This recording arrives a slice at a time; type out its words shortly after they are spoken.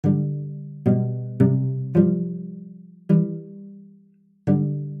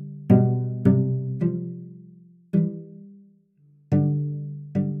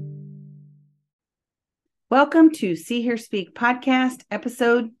Welcome to See Hear Speak podcast,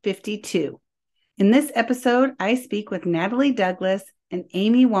 episode 52. In this episode, I speak with Natalie Douglas and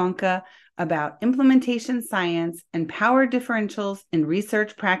Amy Wonkka about implementation science and power differentials in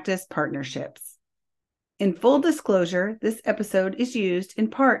research practice partnerships. In full disclosure, this episode is used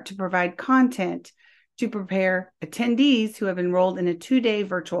in part to provide content to prepare attendees who have enrolled in a 2-day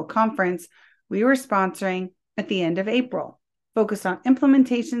virtual conference we were sponsoring at the end of April, focused on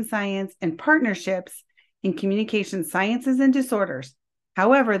implementation science and partnerships in communication sciences and disorders.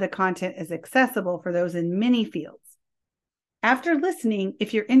 However, the content is accessible for those in many fields. After listening,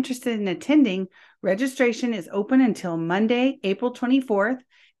 if you're interested in attending, registration is open until Monday, April 24th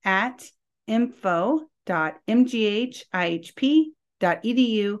at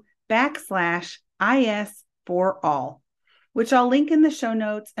info.mghihp.edu/IS for all, which I'll link in the show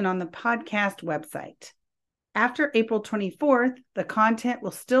notes and on the podcast website. After April 24th, the content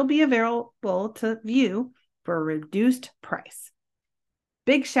will still be available to view for a reduced price.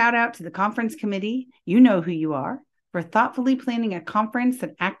 Big shout out to the conference committee, you know who you are, for thoughtfully planning a conference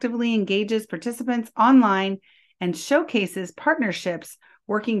that actively engages participants online and showcases partnerships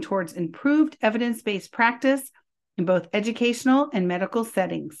working towards improved evidence-based practice in both educational and medical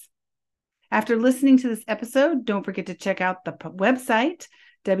settings. After listening to this episode, don't forget to check out the website,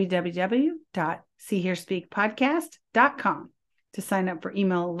 www.seehearspeakpodcast.com, to sign up for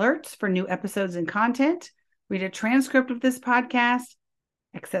email alerts for new episodes and content, read a transcript of this podcast,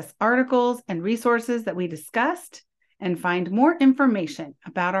 access articles and resources that we discussed, and find more information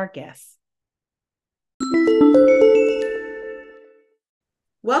about our guests.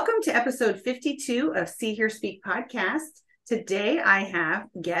 Welcome to episode 52 of See Hear Speak podcast. Today, I have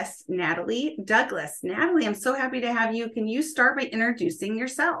guest Natalie Douglas. Natalie, I'm so happy to have you. Can you start by introducing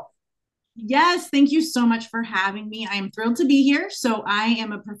yourself? Yes, thank you so much for having me. I am thrilled to be here. So I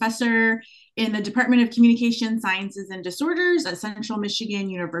am a professor in the Department of Communication Sciences and Disorders at Central Michigan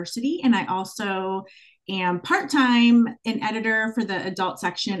University. And I also am part-time an editor for the adult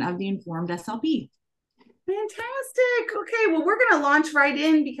section of the Informed SLP. Fantastic. Okay, well, we're going to launch right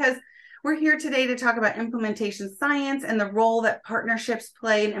in because we're here today to talk about implementation science and the role that partnerships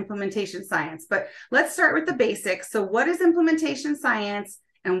play in implementation science. But let's start with the basics. So what is implementation science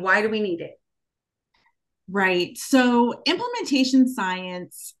and why do we need it? Right. So implementation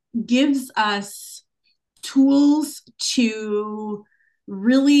science gives us tools to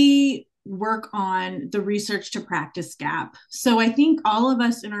really work on the research to practice gap. So I think all of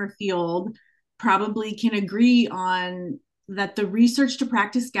us in our field probably can agree on that the research to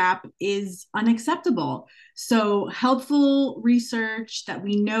practice gap is unacceptable. So helpful research that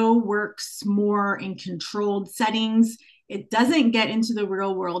we know works more in controlled settings, it doesn't get into the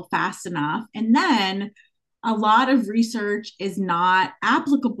real world fast enough. And then a lot of research is not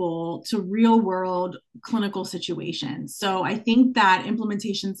applicable to real world clinical situations. So I think that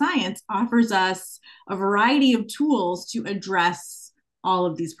implementation science offers us a variety of tools to address all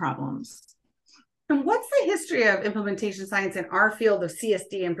of these problems. And what's the history of implementation science in our field of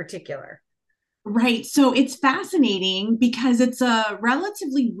CSD in particular? Right. So it's fascinating because it's a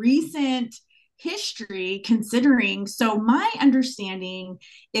relatively recent history considering. So my understanding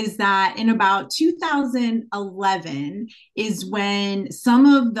is that in about 2011 is when some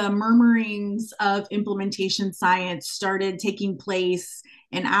of the murmurings of implementation science started taking place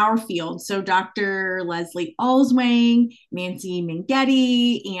in our field. So Dr. Leslie Alswang, Nancy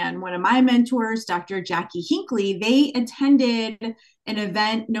Minghetti, and one of my mentors, Dr. Jackie Hinckley, they attended an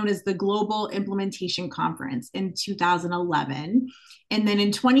event known as the Global Implementation Conference in 2011. And then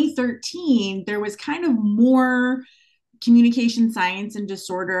in 2013, there was kind of more communication science and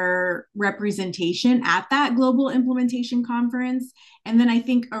disorder representation at that Global Implementation Conference. And then I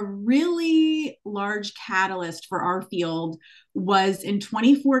think a really large catalyst for our field was in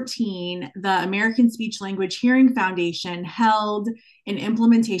 2014, the American Speech Language Hearing Foundation held an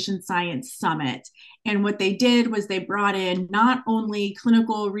implementation science summit. And what they did was they brought in not only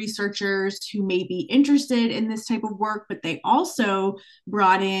clinical researchers who may be interested in this type of work, but they also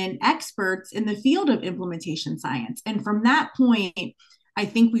brought in experts in the field of implementation science. And from that point, I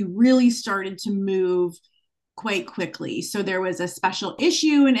think we really started to move quite quickly. So there was a special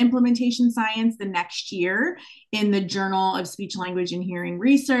issue in implementation science the next year in the Journal of Speech, Language, and Hearing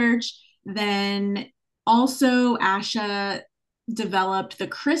Research. Then also ASHA developed the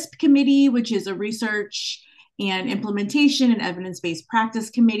CRISP committee, which is a research and implementation and evidence-based practice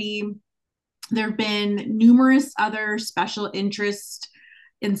committee. There have been numerous other special interest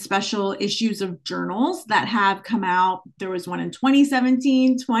in special issues of journals that have come out. There was one in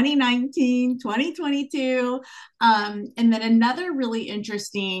 2017, 2019, 2022. And then another really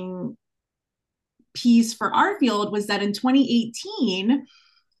interesting piece for our field was that in 2018,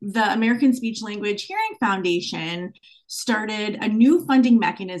 the American Speech Language Hearing Foundation started a new funding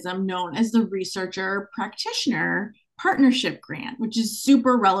mechanism known as the Researcher Practitioner Partnership Grant, which is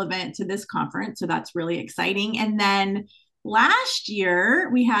super relevant to this conference. So that's really exciting. And then last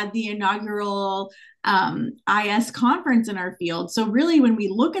year, we had the inaugural IS conference in our field. So really, when we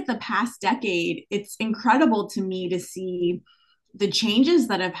look at the past decade, it's incredible to me to see the changes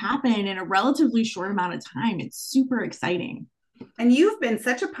that have happened in a relatively short amount of time. It's super exciting. And you've been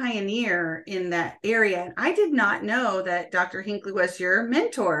such a pioneer in that area. And I did not know that Dr. Hinckley was your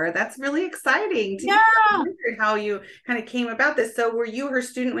mentor. That's really exciting to hear how you kind of came about this. So were you her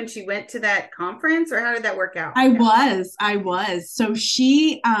student when she went to that conference, or how did that work out? I was. So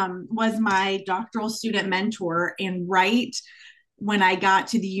she was my doctoral student mentor. And right when I got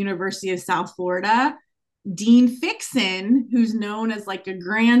to the University of South Florida, Dean Fixon, who's known as like a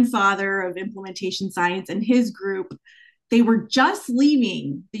grandfather of implementation science, and his group, they were just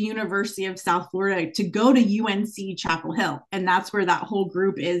leaving the University of South Florida to go to UNC Chapel Hill. And that's where that whole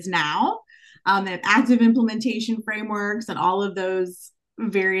group is now. They have active implementation frameworks and all of those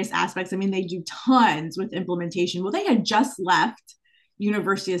various aspects. I mean, they do tons with implementation. Well, they had just left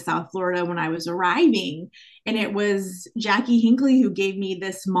University of South Florida when I was arriving. And it was Jackie Hinckley who gave me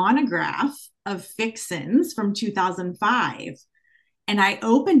this monograph of Fixon's from 2005. And I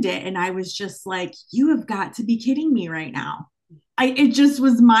opened it and I was just like, you have got to be kidding me right now. It just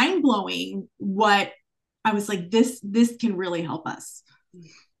was mind blowing what I was like, this can really help us.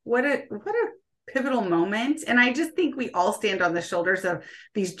 What a pivotal moment. And I just think we all stand on the shoulders of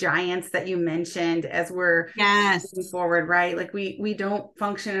these giants that you mentioned as we're moving forward, right? Like we don't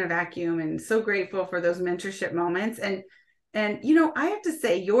function in a vacuum, and so grateful for those mentorship moments. And, you know, I have to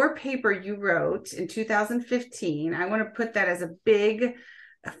say, your paper you wrote in 2015, I want to put that as a big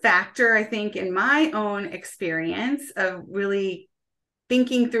factor, I think, in my own experience of really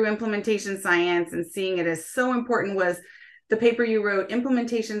thinking through implementation science and seeing it as so important, was the paper you wrote,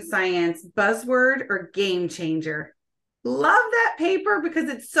 Implementation Science, Buzzword or Game Changer. Love that paper because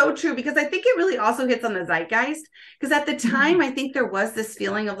it's so true, because I think it really also hits on the zeitgeist. Because at the time, I think there was this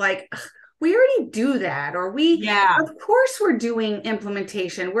feeling of like, we already do that, or of course we're doing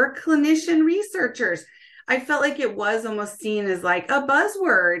implementation. We're clinician researchers. I felt like it was almost seen as like a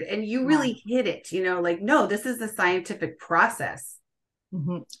buzzword, and you really hit it, you know, like, no, this is a scientific process.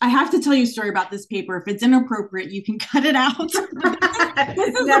 Mm-hmm. I have to tell you a story about this paper. If it's inappropriate, you can cut it out.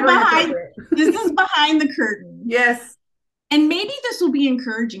 This is behind the curtain. Yes. And maybe this will be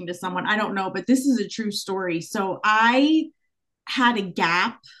encouraging to someone. I don't know, but this is a true story. So I had a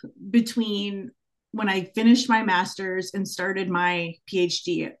gap between when I finished my master's and started my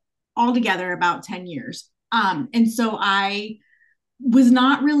PhD, altogether about 10 years. And so I was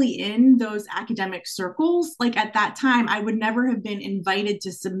not really in those academic circles. Like at that time, I would never have been invited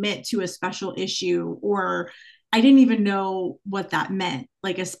to submit to a special issue, or I didn't even know what that meant,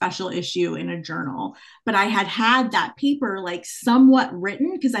 like a special issue in a journal. But I had that paper like somewhat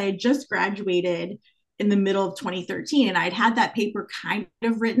written because I had just graduated in the middle of 2013. And I'd had that paper kind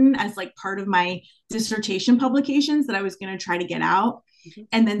of written as like part of my dissertation publications that I was going to try to get out. Mm-hmm.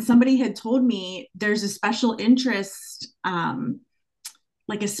 And then somebody had told me there's a special interest,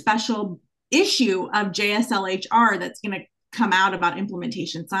 like a special issue of JSLHR that's going to come out about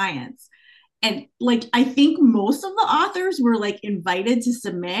implementation science. And like, I think most of the authors were like invited to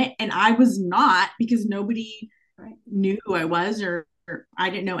submit, and I was not, because nobody knew who I was, or I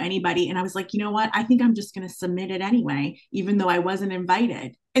didn't know anybody. And I was like, you know what? I think I'm just going to submit it anyway, even though I wasn't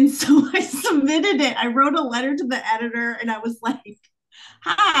invited. And so I submitted it. I wrote a letter to the editor and I was like,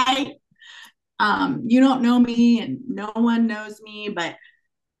 hi, you don't know me and no one knows me, but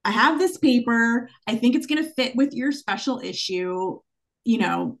I have this paper. I think it's going to fit with your special issue. You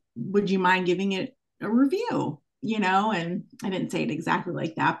know, would you mind giving it a review? You know, and I didn't say it exactly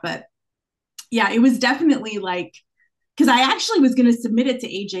like that, but yeah, it was definitely like, because I actually was going to submit it to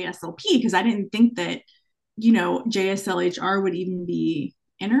AJSLP because I didn't think that, you know, JSLHR would even be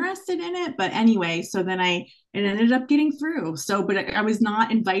interested in it. But anyway, so then it ended up getting through. So, but I was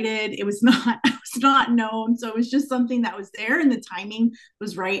not invited. I was not known. So it was just something that was there, and the timing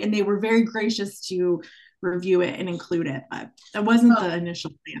was right. And they were very gracious to review it and include it, but that wasn't the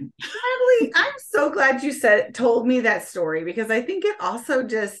initial plan. Natalie, I'm so glad you told me that story, because I think it also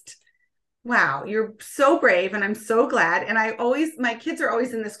just, wow, you're so brave, and I'm so glad. And my kids are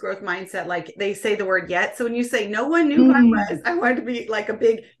always in this growth mindset, like they say the word yet. So when you say no one knew who I was, I wanted to be like a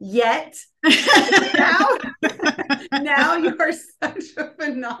big yet. now you are such a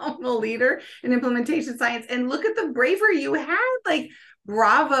phenomenal leader in implementation science, and look at the bravery you had, like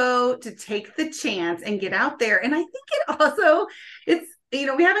bravo to take the chance and get out there. And I think it's,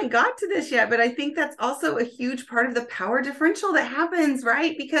 we haven't got to this yet, but I think that's also a huge part of the power differential that happens,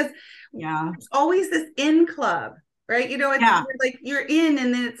 right? Because it's always this in club, right? It's like you're in,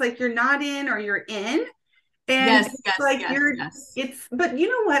 and then it's like you're not in or you're in. And but you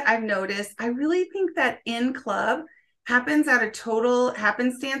know what I've noticed? I really think that in club happens out of total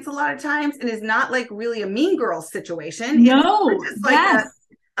happenstance a lot of times, and is not like really a mean girl situation. No, it's just like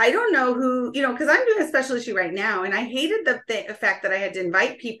I don't know who, because I'm doing a special issue right now, and I hated the fact that I had to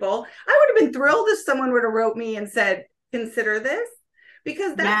invite people. I would have been thrilled if someone would have wrote me and said, consider this,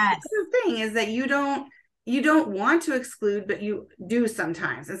 because that's the thing, is that you don't want to exclude, but you do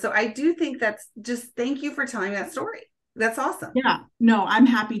sometimes. And so I do think that's just, thank you for telling that story. That's awesome. Yeah, no, I'm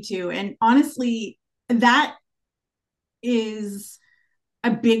happy to. And honestly, that is a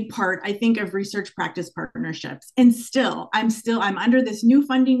big part, I think, of research practice partnerships. And I'm under this new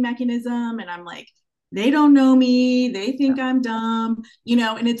funding mechanism, and I'm like, they don't know me, they think I'm dumb,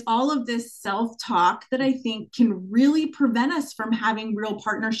 and it's all of this self-talk that I think can really prevent us from having real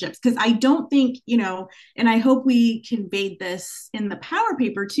partnerships. Because I don't think, and I hope we conveyed this in the power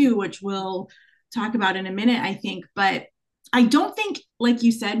paper too, which we'll talk about in a minute, I think, but I don't think, like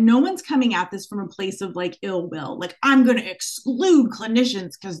you said, no one's coming at this from a place of like ill will. Like, I'm going to exclude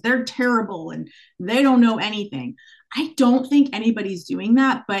clinicians because they're terrible and they don't know anything. I don't think anybody's doing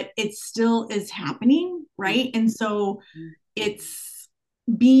that, but it still is happening, right? And so it's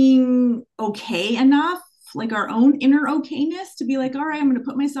being okay enough, like our own inner okayness, to be like, all right, I'm going to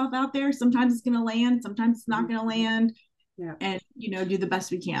put myself out there. Sometimes it's going to land, sometimes it's not going to land, and, do the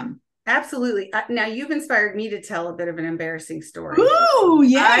best we can. Absolutely. Now you've inspired me to tell a bit of an embarrassing story. Ooh,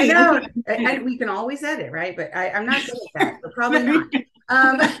 yay. I know. Okay. And we can always edit, right? But I'm not good at that. So probably not.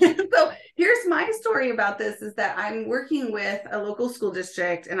 So here's my story about this, is that I'm working with a local school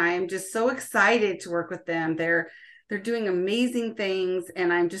district, and I am just so excited to work with them. They're doing amazing things,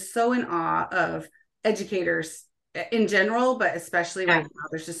 and I'm just so in awe of educators in general, but especially right now.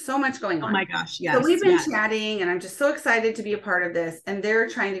 There's just so much going on. Oh my gosh, yes. So we've been chatting, and I'm just so excited to be a part of this. And they're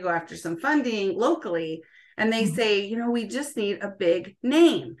trying to go after some funding locally. And they say, we just need a big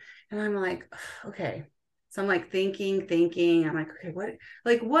name. And I'm like, okay. So I'm like thinking. I'm like, okay,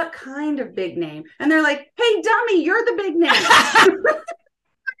 what kind of big name? And they're like, hey, dummy, you're the big name.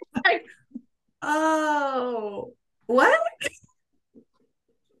 Like, oh, what?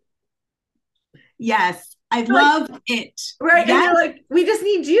 Yes. I love it. Right. Yes. And they're like, we just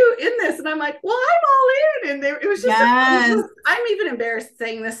need you in this. And I'm like, well, I'm all in. And it was just, I'm even embarrassed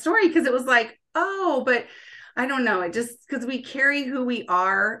saying this story, because it was like, oh, but I don't know. It just, because we carry who we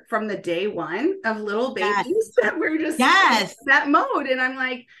are from the day one of little babies, that we're just that mode. And I'm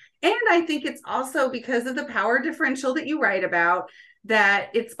like, and I think it's also because of the power differential that you write about, that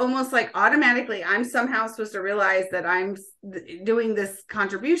it's almost like automatically I'm somehow supposed to realize that I'm doing this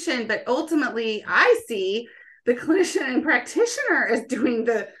contribution, but ultimately I see the clinician and practitioner as doing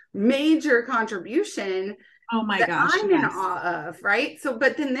the major contribution. Oh my gosh, I'm in awe of, right? So,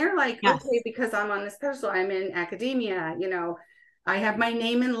 but then they're like, okay, because I'm on this pedestal, I'm in academia, I have my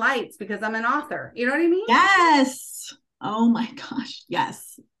name in lights because I'm an author. You know what I mean? Yes. Oh my gosh.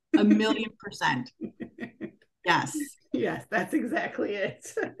 Yes. 1,000,000%. Yes. Yes, that's exactly it.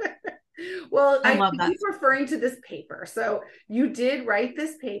 Well, I love that. Keep referring to this paper. So you did write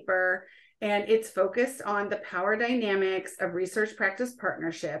this paper, and it's focused on the power dynamics of research practice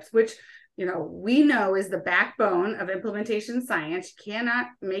partnerships, which, we know is the backbone of implementation science. You cannot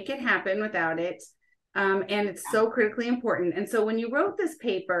make it happen without it. And it's so critically important. And so when you wrote this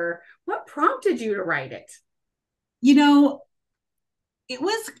paper, what prompted you to write it? It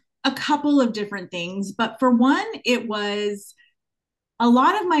was a couple of different things, but for one, it was a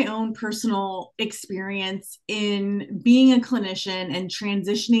lot of my own personal experience in being a clinician and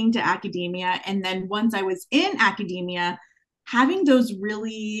transitioning to academia. And then once I was in academia, having those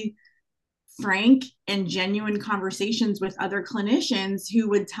really frank and genuine conversations with other clinicians who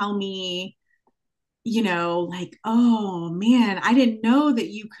would tell me, like, oh man, I didn't know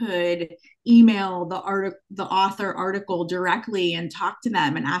that you could email the author article directly and talk to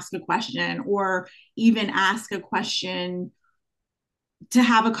them and ask a question, or even ask a question to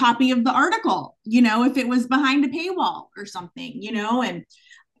have a copy of the article, if it was behind a paywall or something, and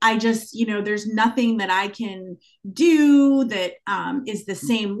I just, there's nothing that I can do that is the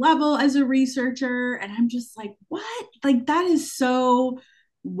same level as a researcher. And I'm just like, what? Like, that is so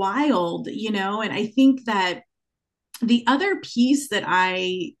wild, and I think that the other piece that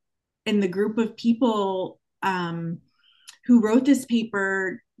and the group of people who wrote this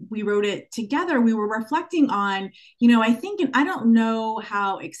paper we wrote it together, we were reflecting on, I think, and I don't know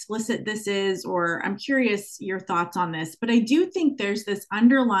how explicit this is, or I'm curious your thoughts on this, but I do think there's this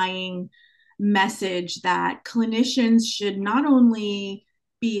underlying message that clinicians should not only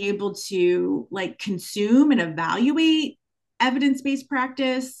be able to like consume and evaluate evidence-based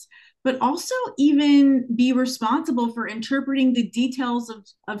practice, but also even be responsible for interpreting the details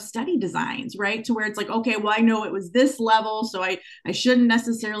of study designs, right? To where it's like, okay, well, I know it was this level, so I shouldn't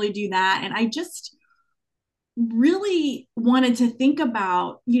necessarily do that. And I just really wanted to think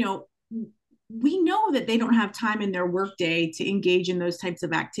about, we know that they don't have time in their workday to engage in those types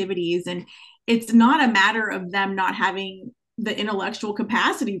of activities. And it's not a matter of them not having the intellectual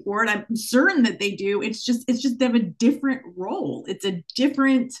capacity for it. I'm certain that they do. It's just they have a different role. It's a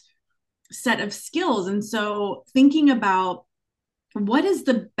different set of skills. And so thinking about what is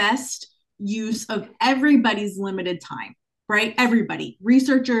the best use of everybody's limited time, right? Everybody,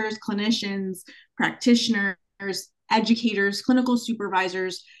 researchers, clinicians, practitioners, educators, clinical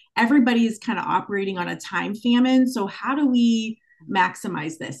supervisors, everybody's kind of operating on a time famine. So how do we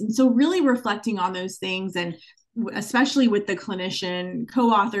maximize this? And so really reflecting on those things, and especially with the clinician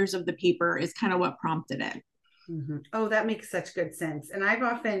co-authors of the paper, is kind of what prompted it. Mm-hmm. Oh, that makes such good sense. And I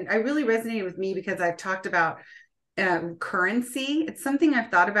really resonated with me because I've talked about currency. It's something I've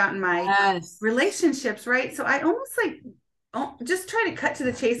thought about in my relationships, right? So I almost just try to cut to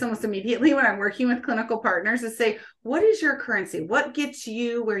the chase almost immediately when I'm working with clinical partners to say, what is your currency? What gets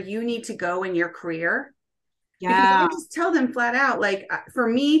you where you need to go in your career? Yeah. Because I just tell them flat out, like, for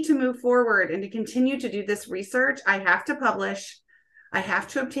me to move forward and to continue to do this research, I have to publish, I have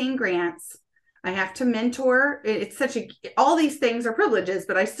to obtain grants, I have to mentor. It's all these things are privileges,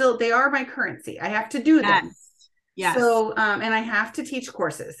 but they are my currency. I have to do them. Yes. So, and I have to teach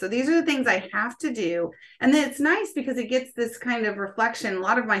courses. So these are the things I have to do. And then it's nice because it gets this kind of reflection. A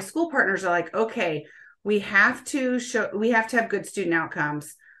lot of my school partners are like, okay, we have to have good student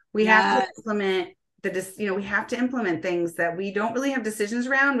outcomes. We have to implement we have to implement things that we don't really have decisions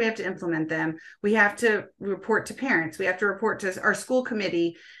around. We have to implement them. We have to report to parents. We have to report to our school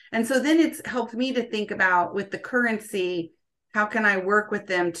committee. And so then it's helped me to think about, with the currency, how can I work with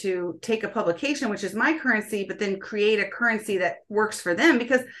them to take a publication, which is my currency, but then create a currency that works for them,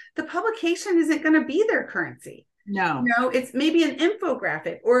 because the publication isn't going to be their currency. No. It's maybe an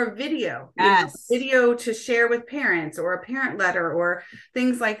infographic or a video, video to share with parents, or a parent letter, or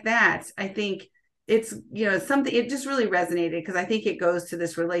things like that. I think it's, something, it just really resonated because I think it goes to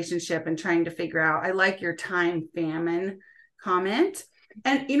this relationship and trying to figure out. I like your time famine comment.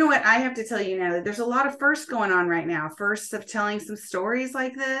 And you know what? I have to tell you, Natalie, there's a lot of firsts going on right now. First of telling some stories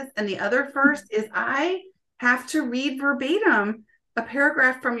like this. And the other first is I have to read verbatim a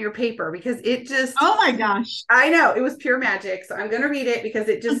paragraph from your paper, because it just, oh my gosh, I know, it was pure magic. So I'm going to read it because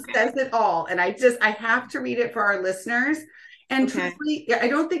it just says it all. And I have to read it for our listeners. And truthfully, I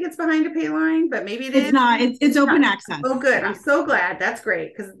don't think it's behind a pay line, but maybe it is. It's not. It's open access. Oh, good. I'm so glad. That's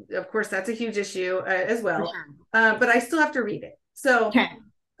great. Because of course that's a huge issue as well. Sure. But I still have to read it. So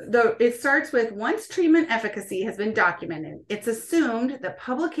it starts with, once treatment efficacy has been documented, it's assumed that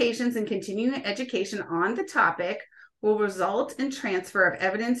publications and continuing education on the topic will result in transfer of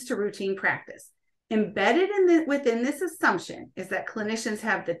evidence to routine practice. Embedded within this assumption is that clinicians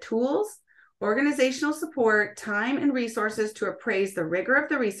have the tools, organizational support, time, and resources to appraise the rigor of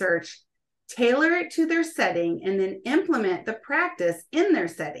the research, tailor it to their setting, and then implement the practice in their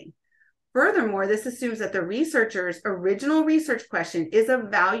setting. Furthermore, this assumes that the researcher's original research question is of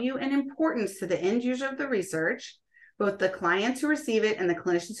value and importance to the end user of the research, both the clients who receive it and the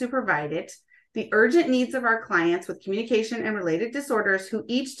clinicians who provide it, the urgent needs of our clients with communication and related disorders, who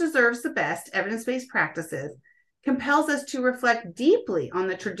each deserves the best evidence-based practices, compels us to reflect deeply on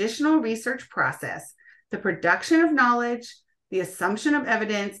the traditional research process, the production of knowledge, the assumption of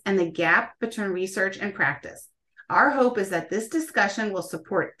evidence, and the gap between research and practice. Our hope is that this discussion will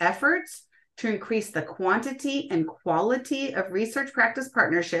support efforts to increase the quantity and quality of research practice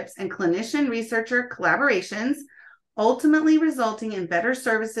partnerships and clinician-researcher collaborations, ultimately resulting in better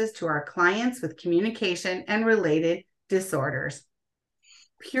services to our clients with communication and related disorders.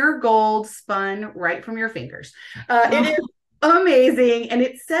 Pure gold spun right from your fingers. It is amazing. And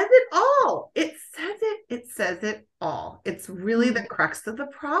it says it all. It says it all. It's really the crux of the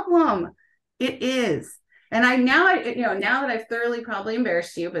problem. It is. And now that I've thoroughly probably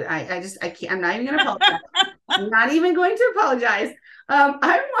embarrassed you, but I can't, I'm not even going to apologize. I'm not even going to apologize. I'm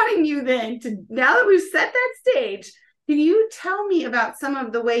wanting you then to, now that we've set that stage, can you tell me about some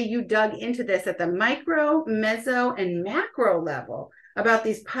of the way you dug into this at the micro, meso, and macro level about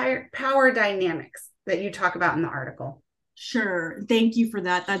these power dynamics that you talk about in the article? Sure. Thank you for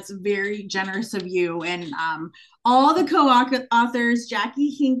that. That's very generous of you. And all the co-authors,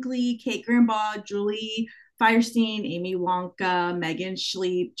 Jackie Hinckley, Kate Grambaugh, Julie Firestein, Amy Wonkka, Megan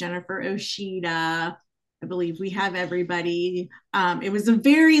Schleep, Jennifer Oshida. I believe we have everybody. It was a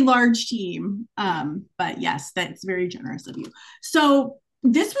very large team. But yes, that's very generous of you. So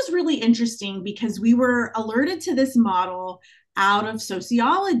this was really interesting because we were alerted to this model out of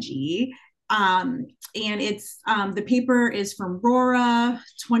sociology. And it's the paper is from Rora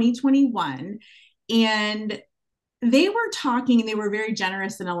 2021. And they were very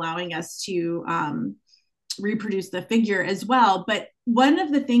generous in allowing us to reproduce the figure as well. But one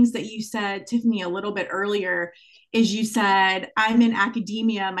of the things that you said, Tiffany, a little bit earlier is you said, I'm in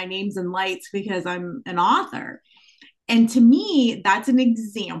academia, my name's in lights because I'm an author. And to me, that's an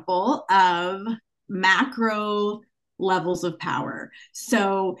example of macro levels of power.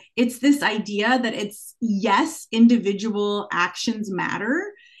 So it's this idea that it's, yes, individual actions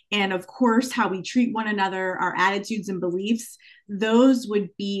matter. And of course, how we treat one another, our attitudes and beliefs, those would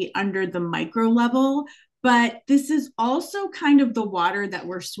be under the micro level. But this is also kind of the water that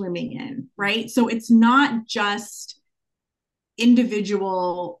we're swimming in, right? So it's not just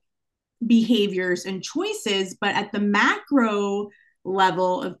individual behaviors and choices, but at the macro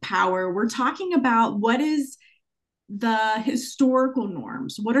level of power, we're talking about what is the historical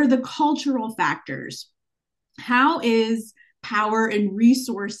norms, what are the cultural factors, how is power and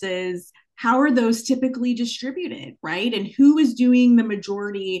resources, how are those typically distributed, right? And who is doing the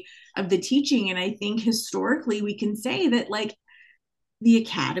majority of the teaching? And I think historically we can say that, like, the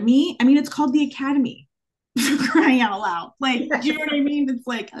academy, I mean, it's called the academy, crying out loud. Like, do you know what I mean? It's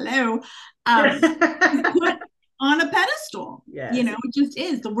like, hello. Put on a pedestal. Yes. You know, it just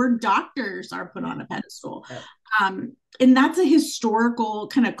is. The word doctors are put on a pedestal. And that's a historical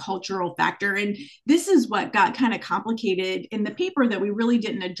kind of cultural factor. And this is what got kind of complicated in the paper that we really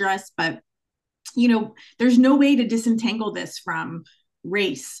didn't address. But, you know, there's no way to disentangle this from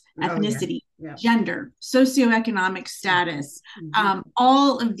race, ethnicity, gender, socioeconomic status.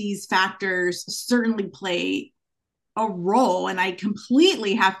 All of these factors certainly play a role. And I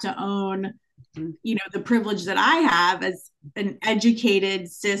completely have to own, you know, the privilege that I have as an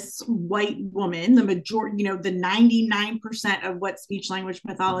educated cis white woman, the majority, you know, the 99% of what speech language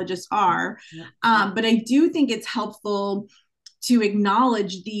pathologists are. But I do think it's helpful to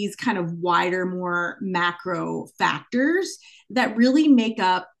acknowledge these kind of wider, more macro factors that really make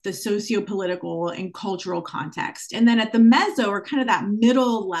up the socio-political and cultural context. And then at the meso, or kind of that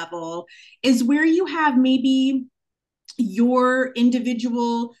middle level, is where you have maybe your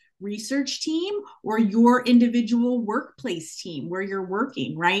individual research team or your individual workplace team where you're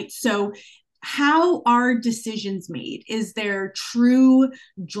working, right? So how are decisions made? Is there true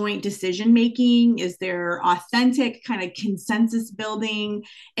joint decision making? Is there authentic kind of consensus building?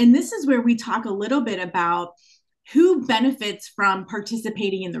 And this is where we talk a little bit about who benefits from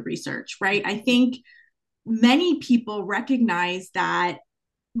participating in the research, right? I think many people recognize that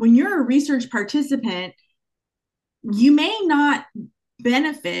when you're a research participant, you may not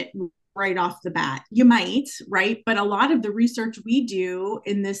benefit right off the bat. You might, right? But a lot of the research we do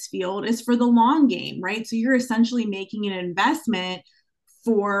in this field is for the long game, right? So you're essentially making an investment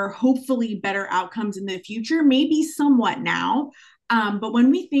for hopefully better outcomes in the future, maybe somewhat now. But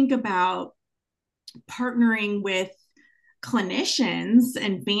when we think about partnering with clinicians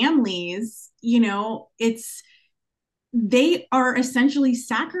and families, you know, they are essentially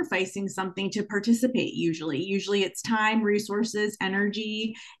sacrificing something to participate. Usually it's time, resources,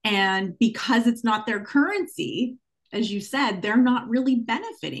 energy. And because it's not their currency, as you said, they're not really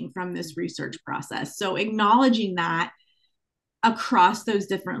benefiting from this research process. So acknowledging that across those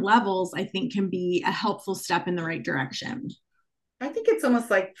different levels, I think, can be a helpful step in the right direction. I think it's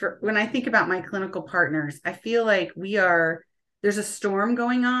almost like, when I think about my clinical partners, I feel like there's a storm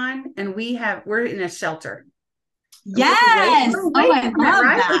going on and we're in a shelter. Yes. Oh, I love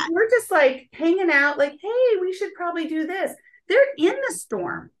that. Like, we're just like hanging out, like, hey, we should probably do this. They're in the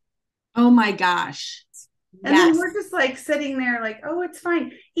storm. Oh my gosh. And then we're just like sitting there like, oh, it's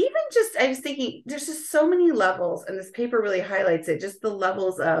fine. Even just, I was thinking, there's just so many levels, and this paper really highlights it, just the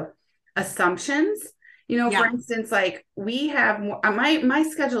levels of assumptions. You know, for instance, like, we have more, my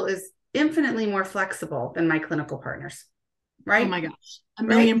schedule is infinitely more flexible than my clinical partners, right? Oh my gosh.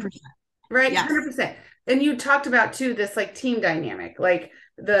 1,000,000%. Right. Yes. 100%. And you talked about too, this like team dynamic, like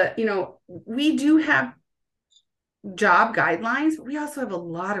we do have job guidelines, but we also have a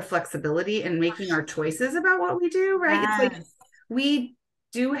lot of flexibility in making our choices about what we do, right? Yes. It's like, we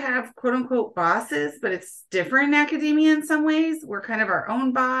do have quote unquote bosses, but it's different in academia in some ways. We're kind of our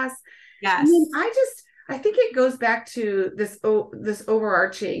own boss. Yes. I mean, I think it goes back to this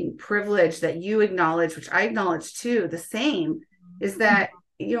overarching privilege that you acknowledge, which I acknowledge too. The same is that,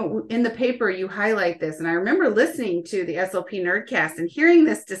 in the paper you highlight this, and I remember listening to the SLP Nerdcast and hearing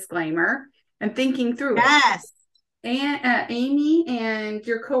this disclaimer and thinking through it. Yes. And Amy and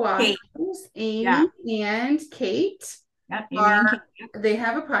your co-authors, Amy and Kate, they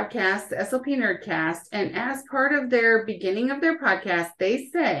have a podcast, the SLP Nerdcast, and as part of their beginning of their podcast, they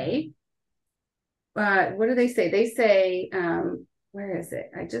say, what do they say? They say, where is it?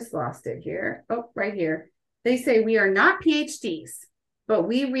 I just lost it here. Oh, right here. They say we are not PhDs, but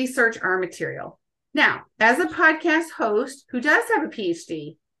we research our material. Now, as a podcast host who does have a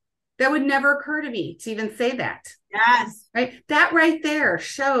PhD, that would never occur to me to even say that. Yes. Right. That right there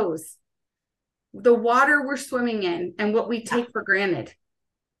shows the water we're swimming in and what we take for granted.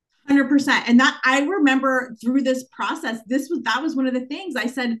 100%. And that I remember through this process, that was one of the things I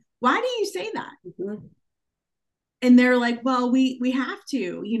said, why do you say that? Mm-hmm. And they're like, well, we have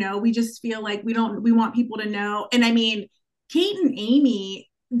to, we just feel like we want people to know. And I mean, Kate and Amy,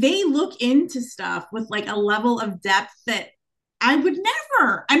 they look into stuff with like a level of depth that I would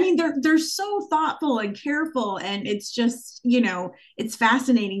never. I mean, they're so thoughtful and careful, and it's just, it's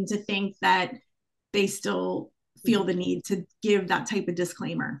fascinating to think that they still feel the need to give that type of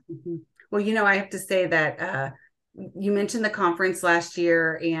disclaimer. Mm-hmm. Well, I have to say that you mentioned the conference last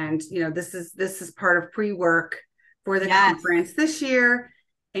year, and this is part of pre-work for the conference this year.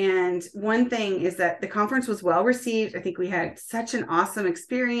 And one thing is that the conference was well received. I think we had such an awesome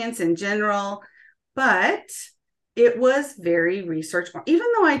experience in general, but it was very research, even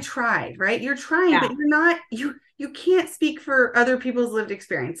though I tried, right? You're trying, but you're not, you can't speak for other people's lived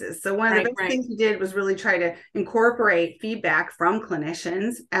experiences. So one of the best things we did was really try to incorporate feedback from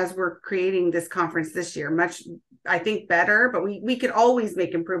clinicians as we're creating this conference this year. Much, I think, better, but we could always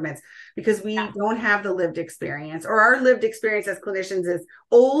make improvements because we don't have the lived experience, or our lived experience as clinicians is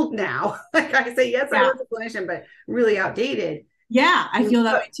old now. Like I say, yes, I was a clinician, but really outdated. Yeah, I feel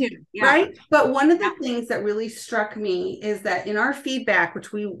that way too. Yeah. Right. But one of the things that really struck me is that in our feedback,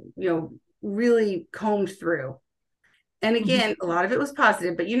 which we, really combed through, and again, a lot of it was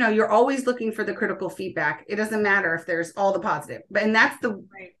positive, but you're always looking for the critical feedback. It doesn't matter if there's all the positive, and that's the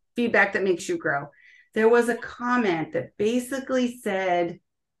feedback that makes you grow. There was a comment that basically said,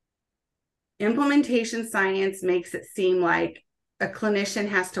 implementation science makes it seem like a clinician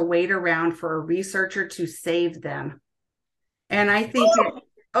has to wait around for a researcher to save them. And I think,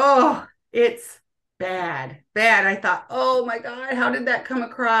 it's bad. I thought, oh my God, how did that come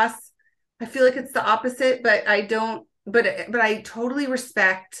across? I feel like it's the opposite, but I don't, but I totally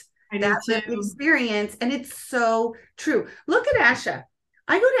respect that experience. And it's so true. Look at ASHA.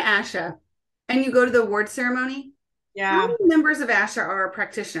 I go to ASHA and you go to the award ceremony. Yeah. How many members of ASHA are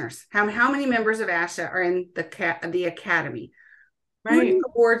practitioners? How many members of ASHA are in the academy? Right. Who do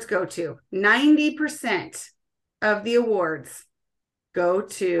awards go to? 90% of the awards go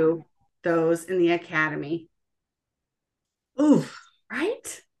to those in the academy. Oof.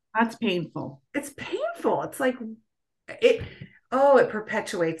 Right? That's painful. It's painful. It's like it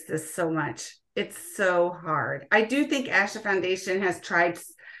perpetuates this so much. It's so hard. I do think ASHA Foundation has tried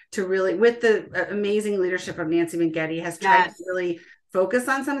to really, with the amazing leadership of Nancy Mengedi, has tried to really focus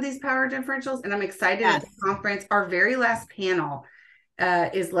on some of these power differentials. And I'm excited at the conference. Our very last panel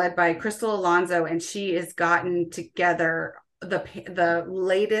is led by Crystal Alonso, and she has gotten together the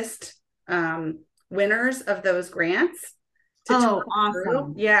latest winners of those grants.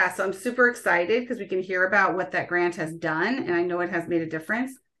 Awesome. Yeah, so I'm super excited because we can hear about what that grant has done, and I know it has made a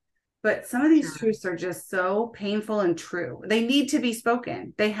difference. But some of these truths are just so painful and true. They need to be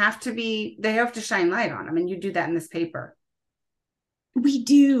spoken. They have to shine light on them, and you do that in this paper. We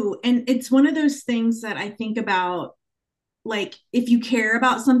do, and it's one of those things that I think about. Like, if you care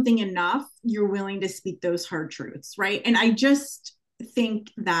about something enough, you're willing to speak those hard truths, right? And I just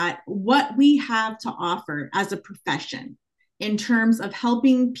think that what we have to offer as a profession in terms of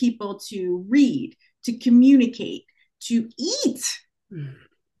helping people to read, to communicate, to eat.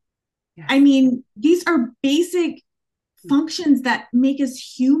 Yes. I mean, these are basic functions that make us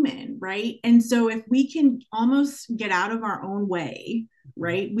human, right? And so if we can almost get out of our own way,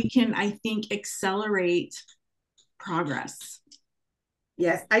 right, we can, I think, accelerate progress.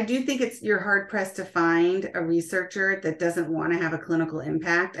 Yes, I do think you're hard pressed to find a researcher that doesn't want to have a clinical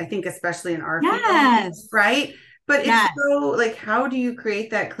impact. I think especially in our field, right? But it's so like, how do you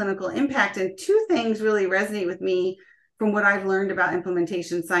create that clinical impact? And two things really resonate with me from what I've learned about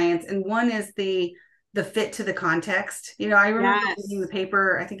implementation science. And one is the fit to the context. I remember reading the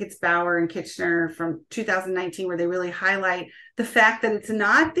paper, I think it's Bauer and Kitchener from 2019, where they really highlight the fact that it's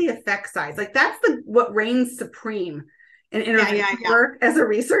not the effect size. Like that's what reigns supreme in intervention work as a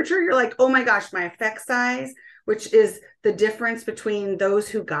researcher. You're like, oh my gosh, my effect size, which is the difference between those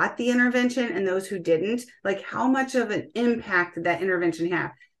who got the intervention and those who didn't. Like how much of an impact did that intervention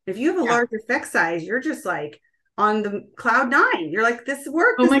have? If you have a large effect size, you're just like on the cloud nine. You're like, this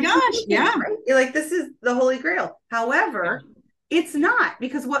worked. Oh my gosh. Yeah. Right? You're like, this is the holy grail. However, it's not,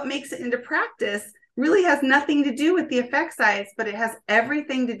 because what makes it into practice really has nothing to do with the effect size, but it has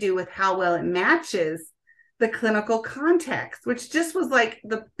everything to do with how well it matches the clinical context, which just was like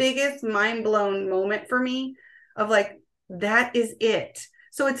the biggest mind blown moment for me of like, that is it.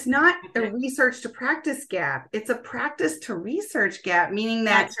 So it's not a research to practice gap. It's a practice to research gap, meaning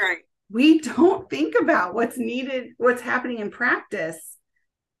that that's right. We don't think about what's needed, what's happening in practice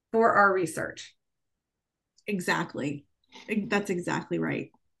for our research. Exactly. That's exactly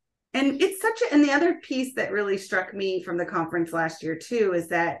right. And it's and the other piece that really struck me from the conference last year too, is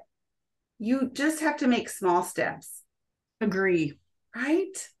that you just have to make small steps. Agree.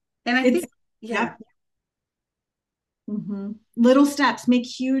 Right. And I think, Mm-hmm. Little steps make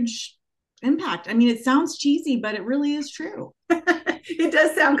huge impact. I mean, it sounds cheesy, but it really is true. It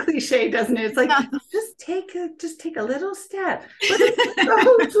does sound cliche, doesn't it? It's like, just take a little step. But it's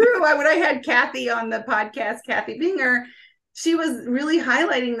so true. When I had Kathy on the podcast, Kathy Binger, she was really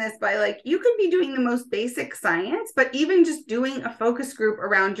highlighting this by like, you could be doing the most basic science, but even just doing a focus group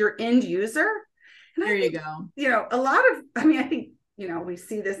around your end user. And there you go. A lot of, I think, we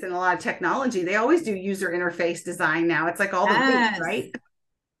see this in a lot of technology. They always do user interface design now. It's like all the things, right?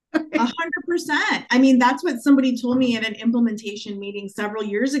 100%. I mean, that's what somebody told me at an implementation meeting several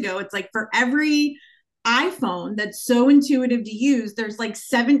years ago. It's like for every iPhone that's so intuitive to use, there's like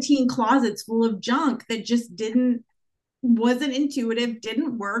 17 closets full of junk that just wasn't intuitive,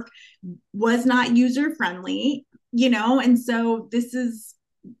 didn't work, was not user friendly, and so this is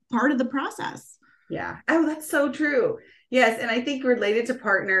part of the process. Yeah. Oh, that's so true. Yes. And I think related to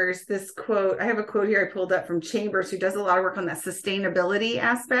partners, this quote, I have a quote here I pulled up from Chambers, who does a lot of work on that sustainability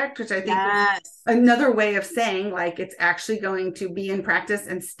aspect, which I think is another way of saying like it's actually going to be in practice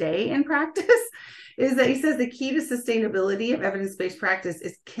and stay in practice, is that he says the key to sustainability of evidence-based practice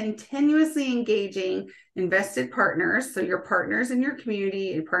is continuously engaging invested partners. So your partners in your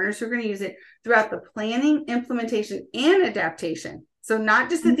community and partners who are going to use it throughout the planning, implementation, and adaptation. So not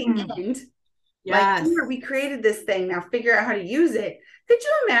just at the end. Yes. Like, here, we created this thing. Now figure out how to use it. Could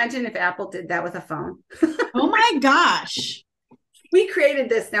you imagine if Apple did that with a phone? Oh my gosh. We created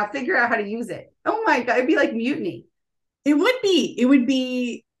this. Now figure out how to use it. Oh my God. It'd be like mutiny. It would be.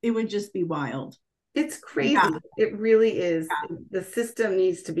 It would just be wild. It's crazy. Yeah. It really is. Yeah. The system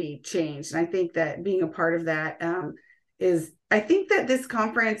needs to be changed. And I think that being a part of that I think that this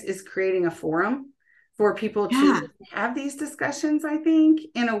conference is creating a forum for people to have these discussions, I think,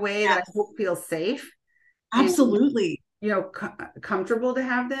 in a way that I hope feels safe. Absolutely. And, comfortable to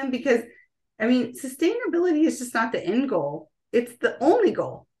have them, because, sustainability is just not the end goal. It's the only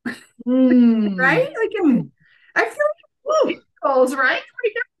goal. Right? Like, I feel like goals, right?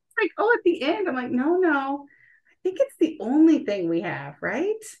 Like, at the end, I'm like, no, I think it's the only thing we have,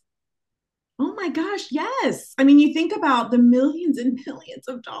 right? Oh my gosh, yes. I mean, you think about the millions and millions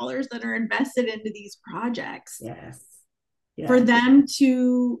of dollars that are invested into these projects. Yes. For them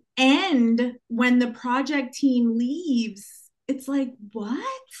to end when the project team leaves, it's like, what?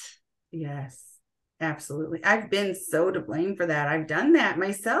 Yes, absolutely. I've been so to blame for that. I've done that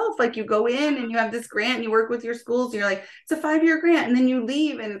myself. Like, you go in and you have this grant and you work with your schools and you're like, it's a 5-year grant. And then you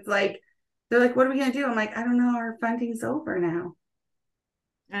leave and it's like, they're like, what are we going to do? I'm like, I don't know. Our funding's over now.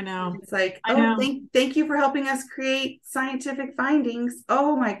 I know. It's like, thank you for helping us create scientific findings.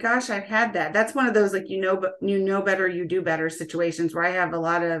 Oh my gosh, I've had that. That's one of those like, better, you do better situations where I have a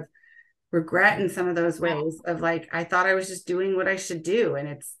lot of regret in some of those ways of like, I thought I was just doing what I should do and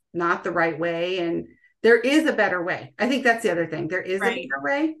it's not the right way. And there is a better way. I think that's the other thing. There is a better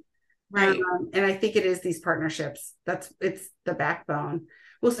way. Right. And I think it is these partnerships. It's the backbone.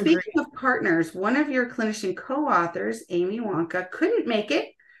 Well, speaking of partners, one of your clinician co-authors, Amy Wonkka, couldn't make it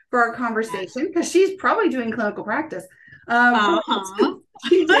for our conversation because she's probably doing clinical practice.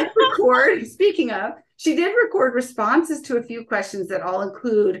 She did record, she did record responses to a few questions that I'll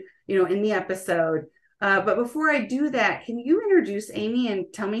include, in the episode. But before I do that, can you introduce Amy and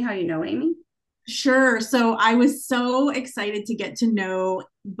tell me how you know Amy? Sure. So I was so excited to get to know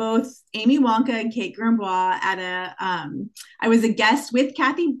both Amy Wonkka and Kate Grambois I was a guest with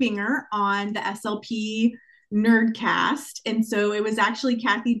Kathy Binger on the SLP Nerdcast. And so it was actually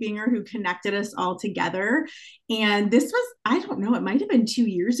Kathy Binger who connected us all together. And this was, I don't know, it might have been 2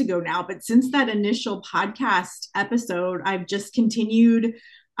 years ago now, but since that initial podcast episode, I've just continued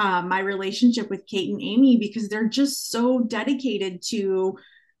my relationship with Kate and Amy because they're just so dedicated to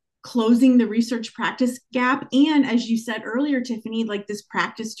closing the research practice gap. And as you said earlier, Tiffany, like this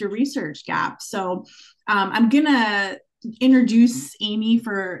practice to research gap. So I'm going to introduce Amy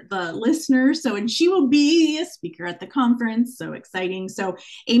for the listeners. So, and she will be a speaker at the conference. So exciting. So,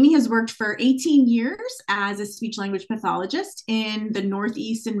 Amy has worked for 18 years as a speech language pathologist in the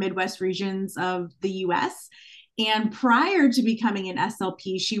Northeast and Midwest regions of the US. And prior to becoming an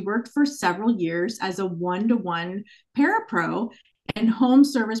SLP, she worked for several years as a one-to-one parapro and home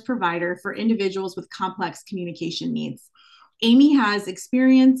service provider for individuals with complex communication needs. Amy has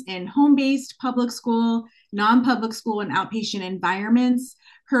experience in home-based public school, non-public school, and outpatient environments.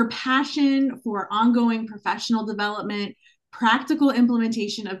 Her passion for ongoing professional development, practical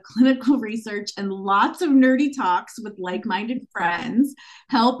implementation of clinical research, and lots of nerdy talks with like-minded friends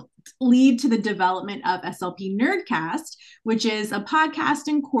help lead to the development of SLP Nerdcast, which is a podcast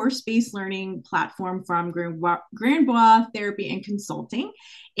and course-based learning platform from Grandbois Therapy and Consulting.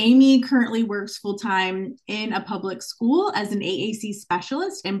 Amy currently works full-time in a public school as an AAC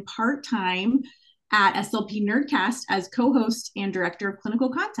specialist and part-time at SLP Nerdcast as co-host and director of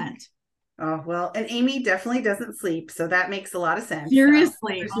clinical content. Oh, well, and Amy definitely doesn't sleep, so that makes a lot of sense.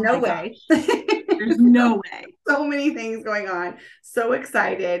 Seriously. There's no way. There's no way. So many things going on. So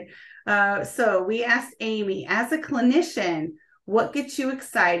excited. So we asked Amy, as a clinician, what gets you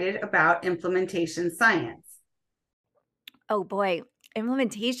excited about implementation science? Oh boy,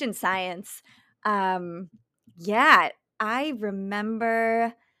 implementation science. Yeah, I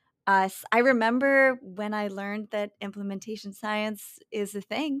remember I remember when I learned that implementation science is a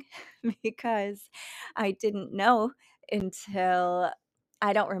thing because I didn't know until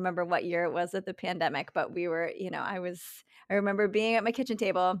I don't remember what year it was at the pandemic, but we were, I remember being at my kitchen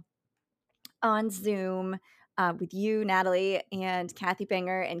table on Zoom with you, Natalie, and Kathy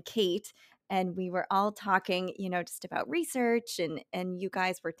Binger and Kate, and we were all talking, just about research, and you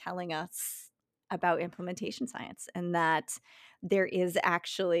guys were telling us about implementation science and that there is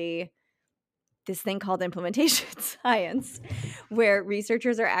actually this thing called implementation science where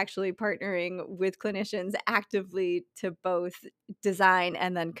researchers are actually partnering with clinicians actively to both design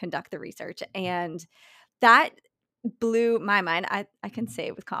and then conduct the research. And that blew my mind. I can say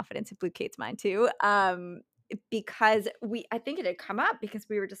it with confidence. It blew Kate's mind too. Because I think it had come up because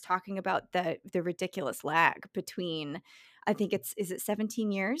we were just talking about the ridiculous lag between, is it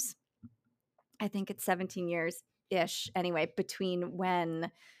 17 years? I think it's 17 years ish anyway, between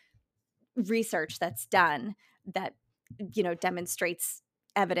when research that's done that, demonstrates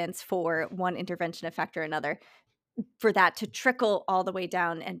evidence for one intervention effect or another, for that to trickle all the way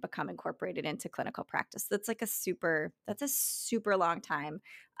down and become incorporated into clinical practice. That's a super long time.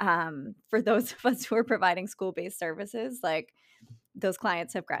 For those of us who are providing school-based services, like those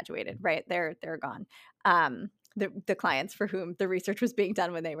clients have graduated, right? They're gone. The clients for whom the research was being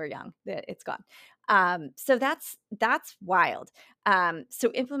done when they were young, it's gone. So that's wild.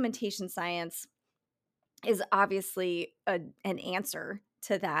 So implementation science is obviously an answer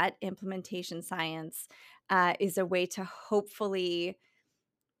to that. Implementation science is a way to hopefully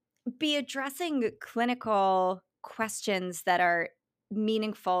be addressing clinical questions that are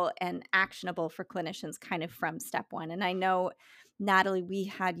meaningful and actionable for clinicians kind of from step one. And I know, Natalie, we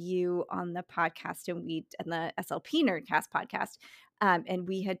had you on the podcast and the SLP Nerdcast podcast, and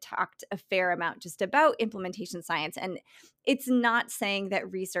we had talked a fair amount just about implementation science. And it's not saying that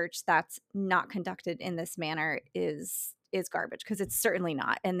research that's not conducted in this manner is garbage, because it's certainly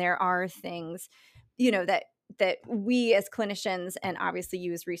not. And there are things, that we as clinicians and obviously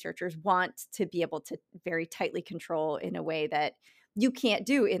you as researchers want to be able to very tightly control in a way that you can't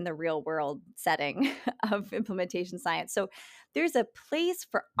do in the real world setting of implementation science. So there's a place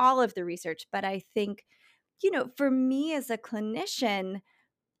for all of the research, but I think, for me as a clinician,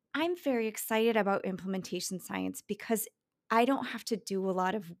 I'm very excited about implementation science because I don't have to do a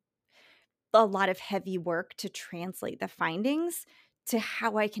lot of heavy work to translate the findings to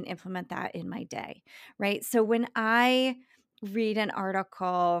how I can implement that in my day, right? So when I read an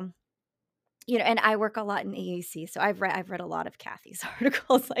article, and I work a lot in AAC, so I've read a lot of Kathy's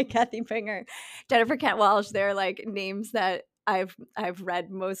articles, like Kathy Binger, Jennifer Kent Walsh. They're like names that I've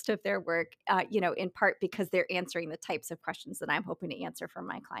read most of their work, in part because they're answering the types of questions that I'm hoping to answer for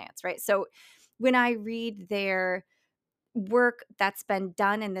my clients, right? So when I read their work that's been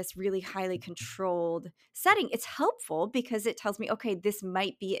done in this really highly controlled setting, it's helpful because it tells me, okay, this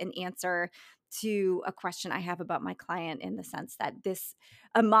might be an answer to a question I have about my client, in the sense that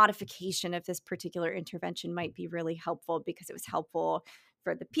a modification of this particular intervention might be really helpful because it was helpful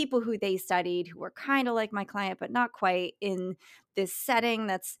for the people who they studied, who were kind of like my client, but not quite, in this setting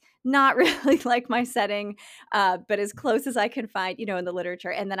that's not really like my setting, but as close as I can find, in the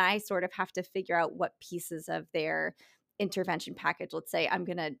literature. And then I sort of have to figure out what pieces of their intervention package, let's say, I'm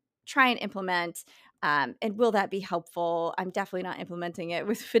going to try and implement. And will that be helpful? I'm definitely not implementing it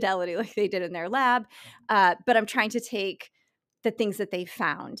with fidelity like they did in their lab, but I'm trying to take the things that they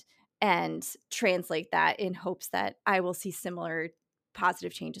found and translate that in hopes that I will see similar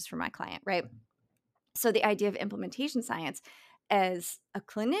positive changes for my client, right? So the idea of implementation science as a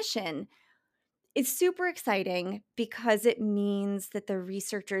clinician, it's super exciting because it means that the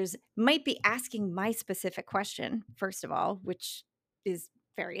researchers might be asking my specific question, first of all, which is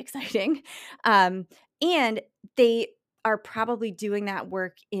very exciting. And they are probably doing that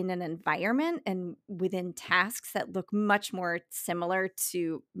work in an environment and within tasks that look much more similar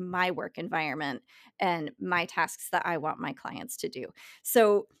to my work environment and my tasks that I want my clients to do.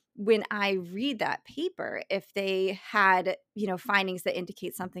 So when I read that paper, if they had, findings that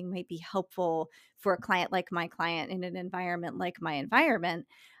indicate something might be helpful for a client like my client in an environment like my environment,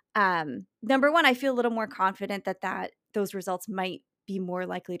 number one, I feel a little more confident that those results might be more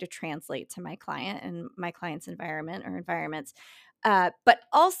likely to translate to my client and my client's environment or environments. But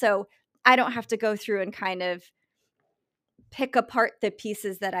also, I don't have to go through and kind of pick apart the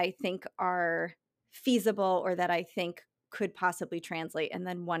pieces that I think are feasible or that I think could possibly translate, and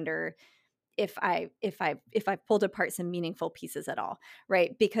then wonder if I've pulled apart some meaningful pieces at all,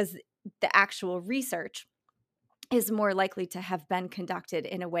 right? Because the actual research is more likely to have been conducted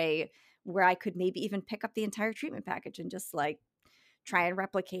in a way where I could maybe even pick up the entire treatment package and just like try and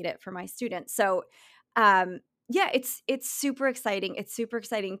replicate it for my students. So yeah, it's super exciting. It's super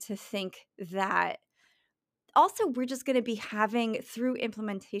exciting to think that also we're just going to be having, through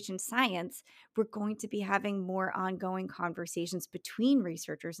implementation science, we're going to be having more ongoing conversations between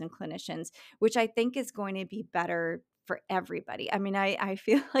researchers and clinicians, which I think is going to be better for everybody. I mean, I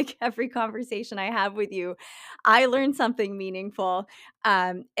feel like every conversation I have with you, I learn something meaningful.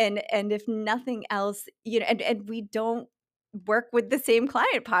 And if nothing else, and we don't work with the same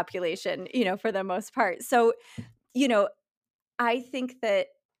client population, for the most part. So, you know, I think that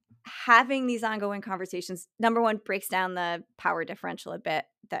having these ongoing conversations, number one, breaks down the power differential a bit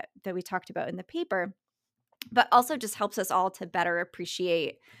that we talked about in the paper, but also just helps us all to better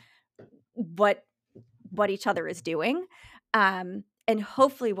appreciate what each other is doing, and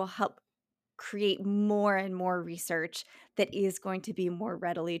hopefully will help create more and more research that is going to be more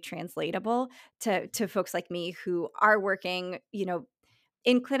readily translatable to folks like me who are working,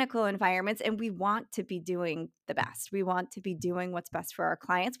 in clinical environments, and we want to be doing the best. We want to be doing what's best for our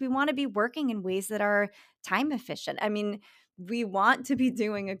clients. We want to be working in ways that are time efficient. I mean, we want to be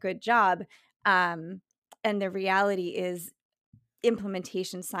doing a good job. And the reality is,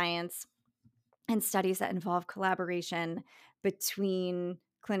 implementation science and studies that involve collaboration between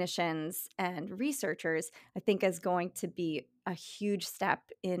clinicians and researchers, I think, is going to be a huge step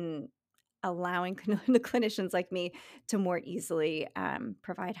in allowing the clinicians like me to more easily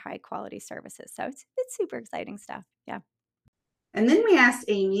provide high quality services. So it's super exciting stuff. Yeah. And then we asked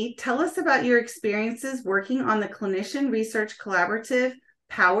Amy, tell us about your experiences working on the Clinician Research Collaborative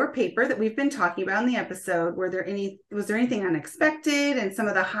Power paper that we've been talking about in the episode. Was there anything unexpected, and some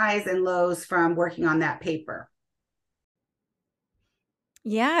of the highs and lows from working on that paper?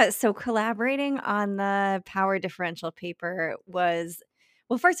 Yeah. So collaborating on the power differential paper was,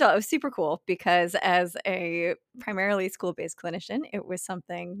 well, first of all, it was super cool because as a primarily school-based clinician, it was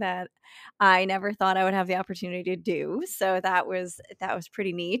something that I never thought I would have the opportunity to do. So that was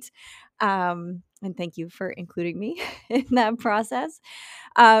pretty neat. And thank you for including me in that process.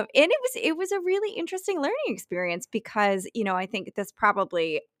 And it was a really interesting learning experience because, I think this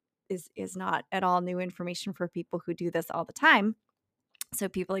probably is not at all new information for people who do this all the time. So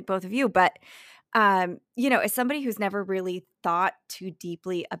people like both of you, but as somebody who's never really thought too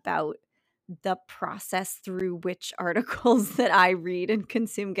deeply about the process through which articles that I read and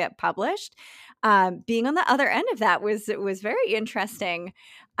consume get published, being on the other end of that was very interesting.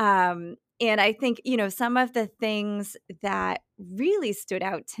 And I think, some of the things that really stood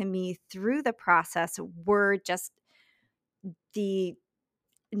out to me through the process were just the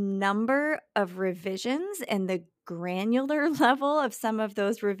number of revisions and the granular level of some of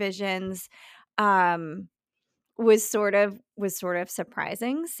those revisions, um, was sort of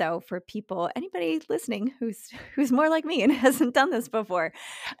surprising. So for people, anybody listening who's more like me and hasn't done this before,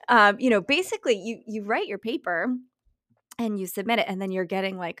 basically you write your paper and you submit it, and then you're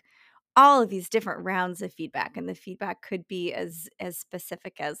getting like all of these different rounds of feedback, and the feedback could be as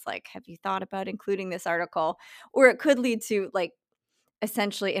specific as like, have you thought about including this article, or it could lead to like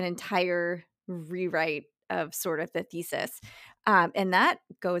essentially an entire rewrite of sort of the thesis. And that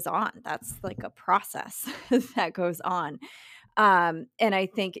goes on. That's like a process that goes on. And I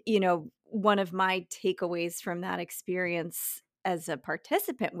think, one of my takeaways from that experience as a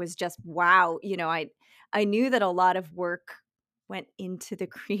participant was just, wow, I knew that a lot of work went into the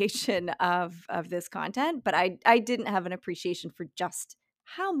creation of this content, but I didn't have an appreciation for just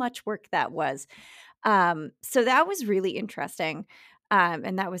how much work that was. So that was really interesting.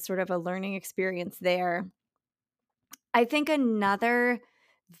 And that was sort of a learning experience there. I think another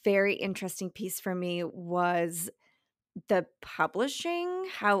very interesting piece for me was the publishing,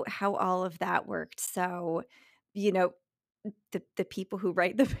 how all of that worked. So, you know, the people who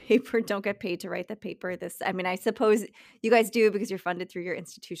write the paper don't get paid to write the paper. I mean, I suppose you guys do because you're funded through your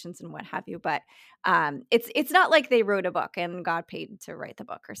institutions and what have you, but it's not like they wrote a book and got paid to write the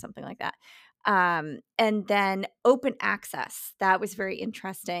book or something like that. And then open access, that was very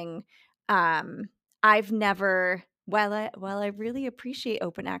interesting. I've never I really appreciate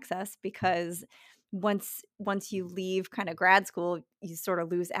open access because once you leave kind of grad school, you sort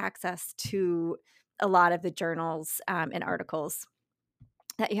of lose access to a lot of the journals and articles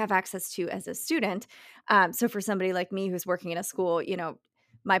that you have access to as a student. So for somebody like me who's working in a school,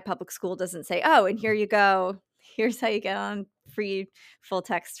 my public school doesn't say, oh, and here you go. Here's how you get on free full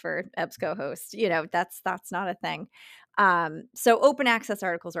text for EBSCO host. That's not a thing. So open access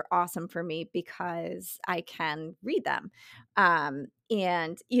articles are awesome for me because I can read them.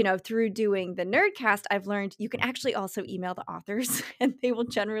 And, through doing the Nerdcast, I've learned you can actually also email the authors and they will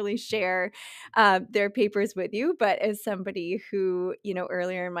generally share their papers with you. But as somebody who,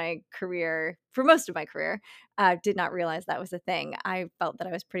 earlier in my career, for most of my career, did not realize that was a thing, I felt that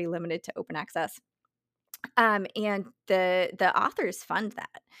I was pretty limited to open access. And the authors fund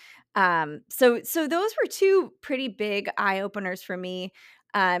that. So those were two pretty big eye openers for me.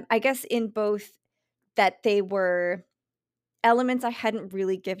 I guess in both that they were elements I hadn't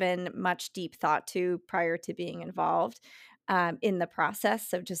really given much deep thought to prior to being involved in the process.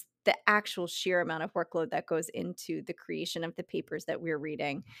 So just the actual sheer amount of workload that goes into the creation of the papers that we're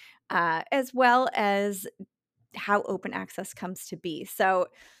reading, as well as how open access comes to be. So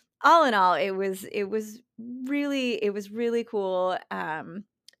all in all, it was really cool, and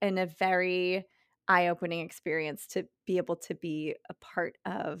a very eye-opening experience to be able to be a part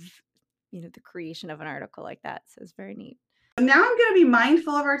of, the creation of an article like that. So it's very neat. Now I'm going to be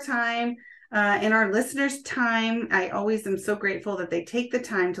mindful of our time and our listeners' time. I always am so grateful that they take the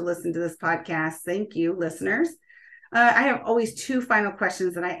time to listen to this podcast. Thank you, listeners. I have always two final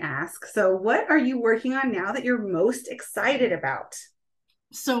questions that I ask. So what are you working on now that you're most excited about?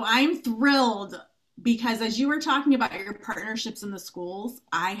 So I'm thrilled because as you were talking about your partnerships in the schools,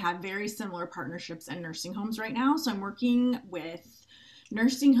 I have very similar partnerships in nursing homes right now. So I'm working with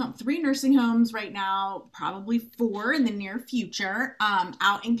 3 nursing homes right now, probably 4 in the near future,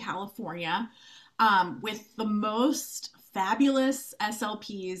 out in California, with the most fabulous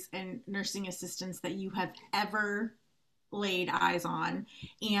SLPs and nursing assistants that you have ever laid eyes on.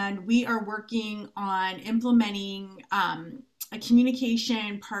 And we are working on implementing a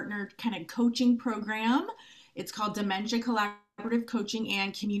communication partner kind of coaching program. It's called Dementia Collaborative Coaching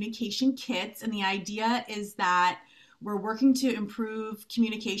and Communication Kits. And the idea is that we're working to improve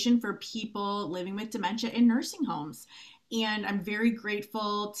communication for people living with dementia in nursing homes. And I'm very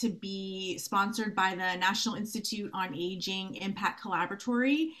grateful to be sponsored by the National Institute on Aging Impact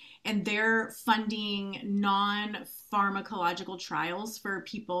Collaboratory, and they're funding non-pharmacological trials for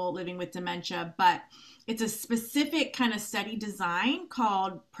people living with dementia, but it's a specific kind of study design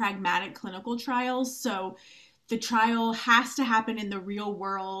called pragmatic clinical trials. So the trial has to happen in the real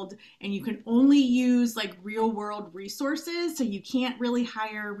world, and you can only use like real world resources. So you can't really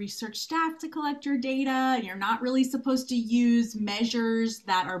hire research staff to collect your data, and you're not really supposed to use measures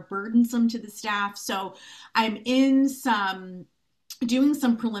that are burdensome to the staff. So I'm doing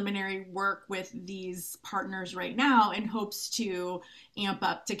some preliminary work with these partners right now in hopes to amp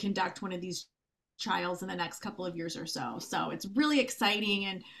up to conduct one of these trials in the next couple of years or so. So it's really exciting.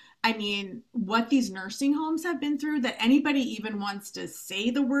 And I mean, what these nursing homes have been through, that anybody even wants to say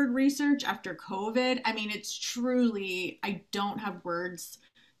the word research after COVID, I mean, it's truly, I don't have words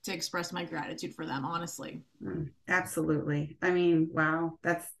to express my gratitude for them, honestly. Absolutely. I mean, wow,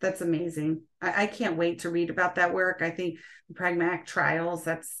 that's amazing. I can't wait to read about that work. I think the pragmatic trials,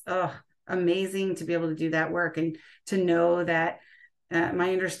 that's amazing to be able to do that work and to know that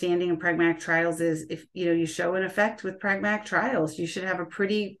my understanding of pragmatic trials is if you show an effect with pragmatic trials, you should have a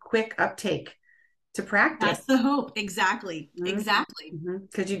pretty quick uptake to practice. That's the hope. Exactly. Exactly.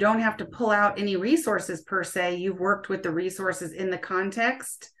 Because you don't have to pull out any resources per se. You've worked with the resources in the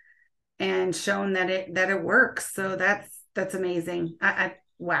context and shown that it works. So that's amazing.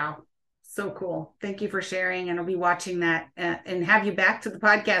 Wow. So cool. Thank you for sharing. And I'll be watching that and have you back to the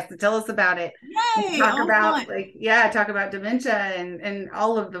podcast to tell us about it. Yay! Talk about talk about dementia and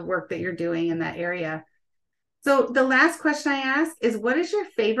all of the work that you're doing in that area. So the last question I ask is, what is your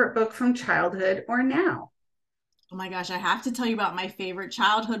favorite book from childhood or now? Oh my gosh, I have to tell you about my favorite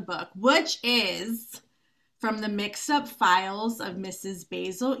childhood book, which is From the Mixed Up Files of Mrs.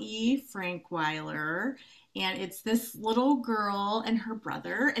 Basil E. Frankweiler. And it's this little girl and her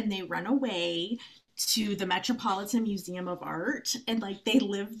brother, and they run away to the Metropolitan Museum of Art, and like they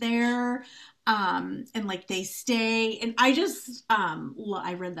live there, and like they stay. And I just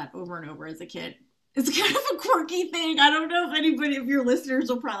I read that over and over as a kid. It's kind of a quirky thing. I don't know if anybody of your listeners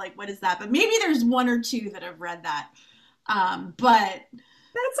will probably like, what is that? But maybe there's one or two that have read that. But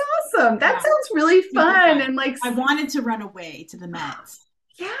that's awesome. That sounds really fun. And like, I wanted to run away to the Met.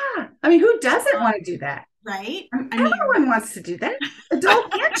 Yeah. I mean, who doesn't want to do that? Right? Everyone wants to do that.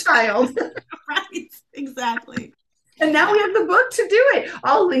 Adult and child. Right. Exactly. And now we have the book to do it.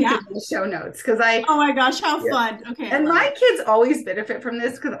 I'll link it in the show notes because oh my gosh, how fun. Okay. And my kids always benefit from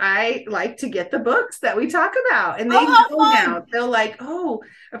this because I like to get the books that we talk about. And they know now. They'll like,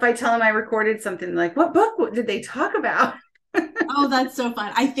 if I tell them I recorded something, like, what book did they talk about? Oh, that's so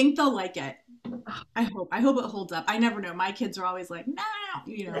fun. I think they'll like it. I hope it holds up. I never know. My kids are always like, no, but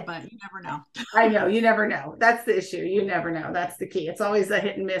you never know. I know. You never know. That's the issue. You never know. That's the key. It's always a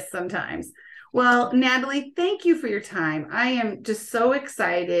hit and miss sometimes. Well, Natalie, thank you for your time. I am just so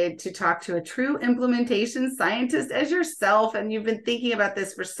excited to talk to a true implementation scientist as yourself. And you've been thinking about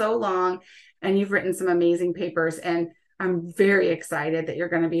this for so long, and you've written some amazing papers. And I'm very excited that you're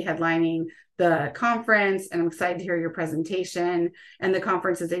going to be headlining the conference, and I'm excited to hear your presentation. And the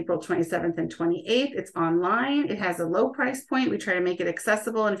conference is April 27th and 28th. It's online. It has a low price point. We try to make it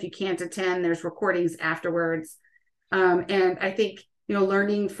accessible. And if you can't attend, there's recordings afterwards. And I think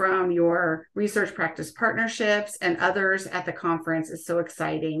learning from your research practice partnerships and others at the conference is so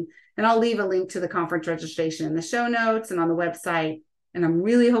exciting. And I'll leave a link to the conference registration in the show notes and on the website. And I'm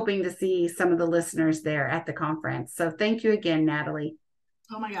really hoping to see some of the listeners there at the conference. So thank you again, Natalie.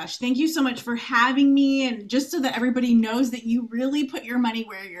 Oh my gosh. Thank you so much for having me. And just so that everybody knows that you really put your money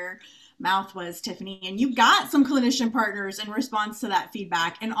where your mouth was, Tiffany, and you got some clinician partners in response to that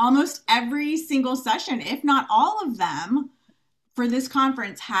feedback. And almost every single session, if not all of them, for this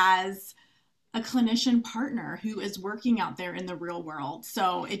conference has a clinician partner who is working out there in the real world.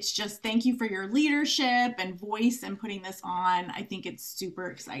 So it's just, thank you for your leadership and voice and putting this on. I think it's super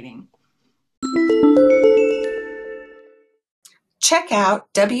exciting. Check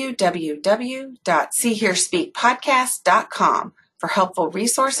out www.seehearspeakpodcast.com for helpful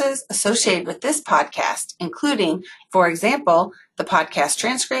resources associated with this podcast, including, for example, the podcast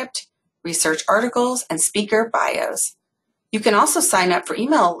transcript, research articles, and speaker bios. You can also sign up for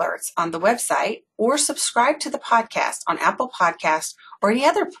email alerts on the website or subscribe to the podcast on Apple Podcasts or any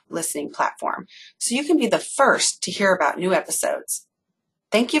other listening platform so you can be the first to hear about new episodes.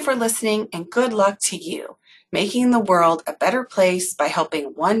 Thank you for listening, and good luck to you, making the world a better place by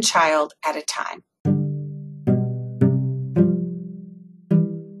helping one child at a time.